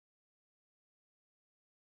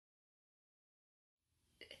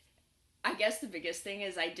I guess the biggest thing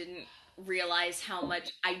is I didn't realize how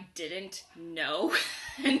much I didn't know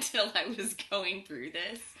until I was going through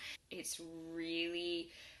this. It's really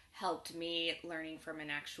helped me learning from an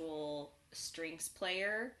actual strings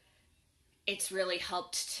player. It's really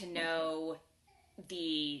helped to know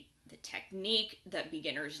the technique that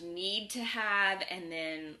beginners need to have, and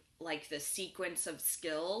then like the sequence of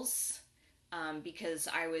skills, because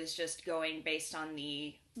I was just going based on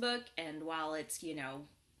the book, and while it's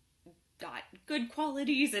got good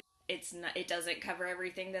qualities, it doesn't cover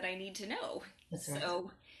everything that I need to know. That's right.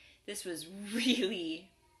 So this was really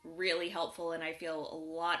helpful, and I feel a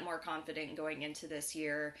lot more confident going into this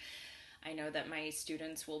year. I know that my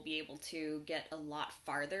students will be able to get a lot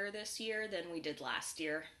farther this year than we did last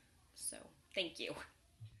year. So, thank you.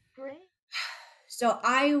 Great. So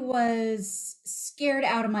I was scared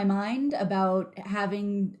out of my mind about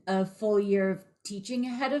having a full year of teaching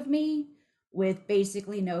ahead of me with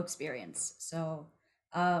basically no experience. So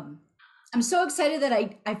um, I'm so excited that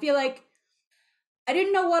I feel like I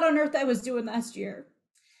didn't know what on earth I was doing last year.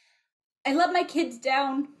 I let my kids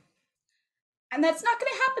down, and that's not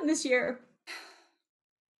going to happen this year.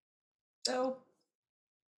 So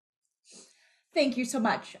thank you so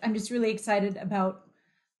much. I'm just really excited about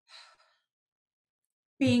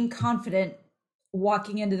being confident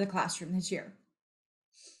walking into the classroom this year.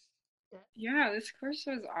 Yeah, this course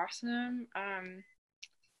was awesome.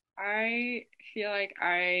 I feel like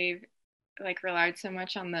I like relied so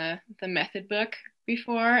much on the method book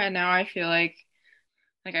before, and now I feel like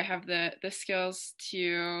I have the skills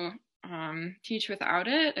to teach without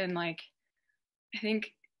it, and like I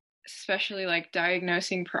think especially like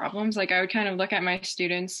diagnosing problems, like I would kind of look at my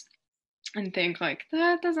students and think like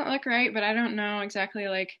that doesn't look right, but I don't know exactly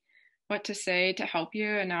like what to say to help you,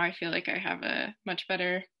 and now I feel like I have a much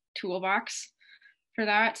better toolbox for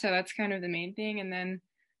that. So that's kind of the main thing. And then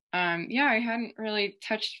yeah, I hadn't really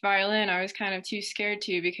touched violin. I was kind of too scared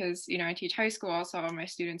to because, I teach high school, so all my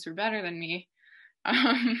students were better than me.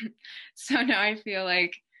 Um, so now I feel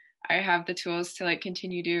like I have the tools to like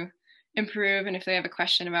continue to improve. And if they have a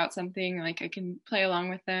question about something, like I can play along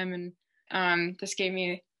with them. And this gave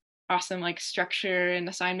me awesome like structure and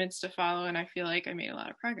assignments to follow. And I feel like I made a lot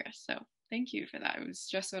of progress. So thank you for that. It was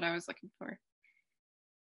just what I was looking for.